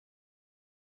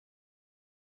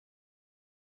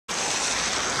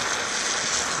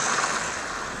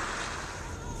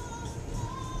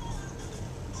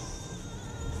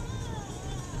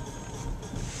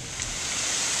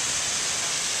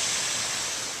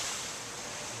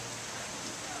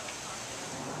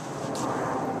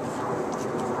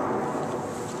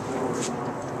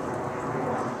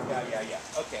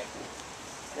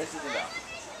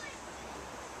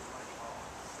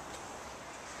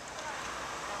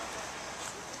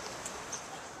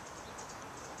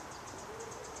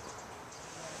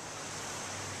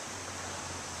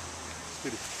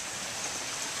Jadi,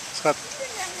 Scott.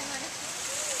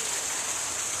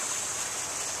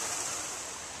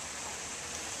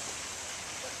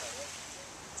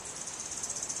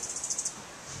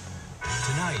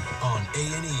 Tonight on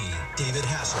A&E, David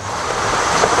Hasselhoff.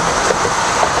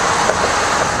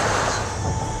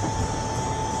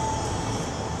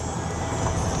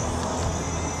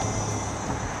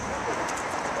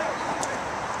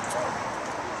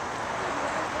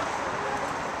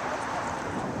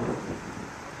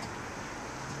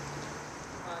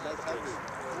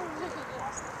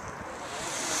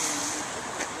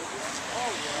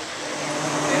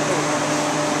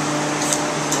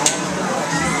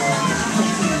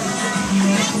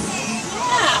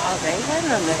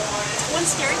 One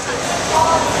scary time.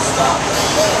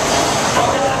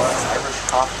 Irish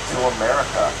coffee to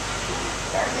America.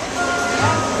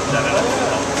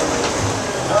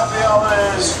 Happy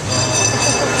holidays.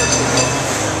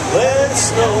 Let it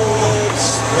snow,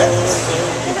 let it snow.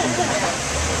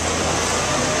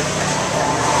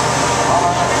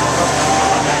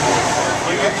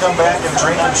 You can come back and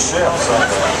drink and ship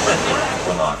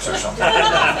Equinox or something.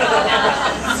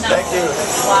 Thank you.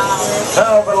 Wow.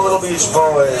 How about a little Beach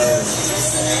Boys?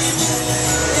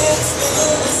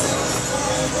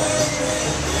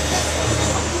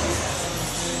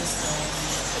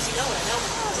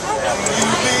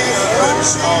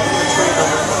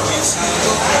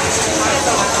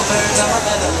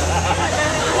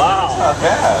 Wow. Not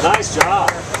bad. Nice job.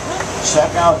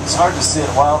 Check out, it's hard to see it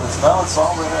while it's no, it's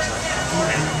all right.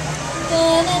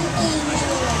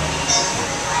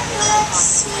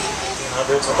 I'll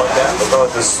do something like that. We'll go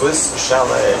with the Swiss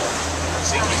Chalet.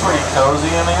 Pretty cozy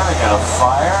in there. They got a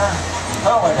fire.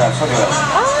 Oh my gosh, look at that.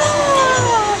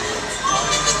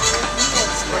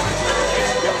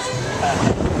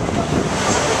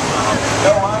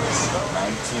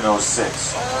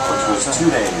 1906, which was 2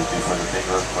 days before the big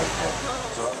earthquake hit.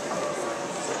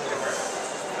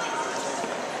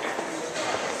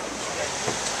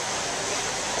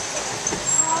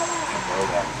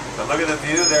 But look at the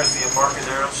view. There's the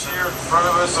Embarcadero Pier in front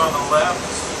of us on the left.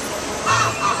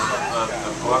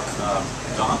 The book,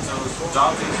 Dante's.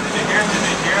 Did you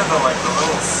hear the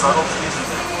little subtleties of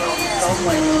it?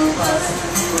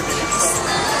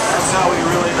 That's how we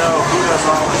really know who does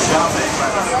all the shopping.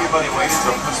 Everybody waits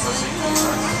till Christmas Eve.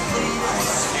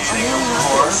 Scanning, of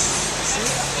course.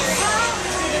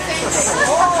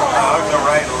 Out the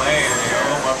right lane here,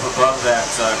 up above that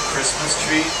Christmas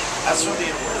tree. That's from the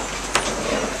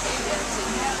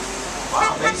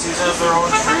Wow, Macy's has their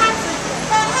own tree.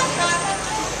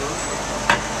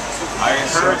 I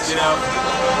heard, you know.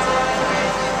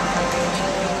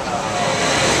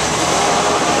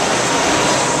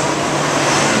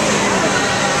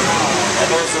 And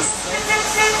there's this.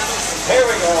 Here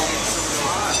we go.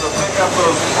 So pick up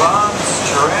those bronze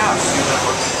giraffes you've been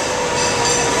looking for.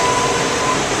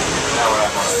 Now we're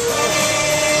at one.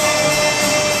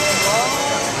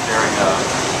 There we go.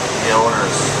 The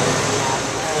owners.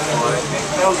 I think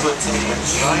those would take a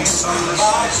giant on this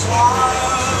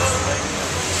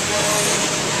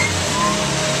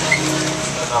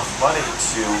enough money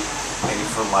to pay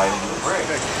for lighting the bridge.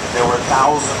 There were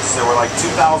thousands, there were like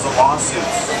 2,000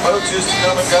 lawsuits. The boats used to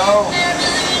come and go,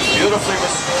 beautifully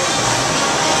restored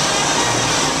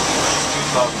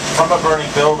from a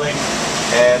burning building,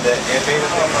 and it made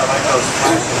it look like those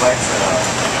flashing lights. I don't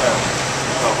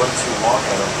know, it wasn't too long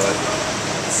at them, but